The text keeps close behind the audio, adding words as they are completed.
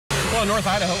Well, in North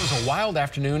Idaho, it was a wild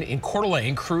afternoon in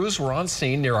Coeur. Crews were on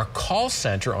scene near a call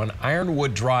center on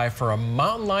Ironwood Drive for a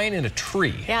mountain lion in a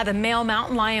tree. Yeah, the male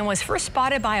mountain lion was first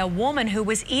spotted by a woman who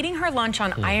was eating her lunch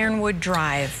on Ironwood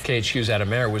Drive. KHQ's Adam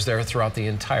Mayer was there throughout the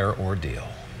entire ordeal.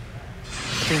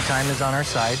 I think time is on our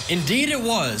side. Indeed it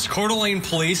was. Coeur d'Alene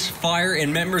police, fire,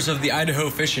 and members of the Idaho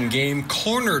Fish and Game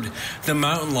cornered the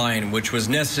mountain lion, which was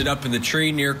nested up in the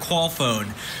tree near Qualphone.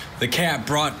 The cat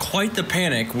brought quite the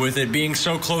panic with it being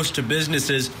so close to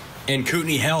businesses and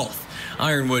Kootenai Health.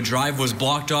 Ironwood Drive was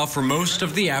blocked off for most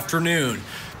of the afternoon.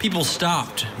 People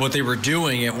stopped what they were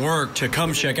doing at work to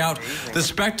come check out the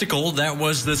spectacle that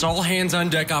was this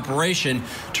all-hands-on-deck operation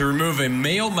to remove a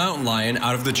male mountain lion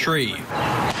out of the tree.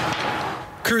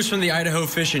 Crews from the Idaho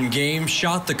Fish and Game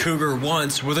shot the cougar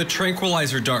once with a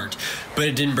tranquilizer dart, but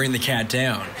it didn't bring the cat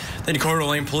down. Then Coeur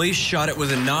d'Alene police shot it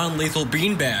with a non-lethal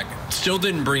beanbag. Still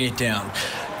didn't bring it down.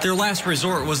 Their last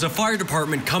resort was the fire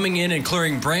department coming in and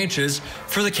clearing branches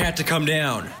for the cat to come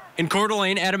down. In Coeur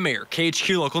d'Alene, Adam Mayer,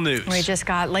 KHQ Local News. We just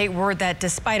got late word that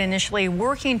despite initially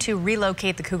working to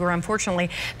relocate the cougar, unfortunately,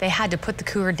 they had to put the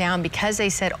cougar down because they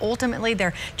said ultimately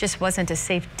there just wasn't a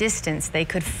safe distance they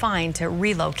could find to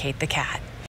relocate the cat.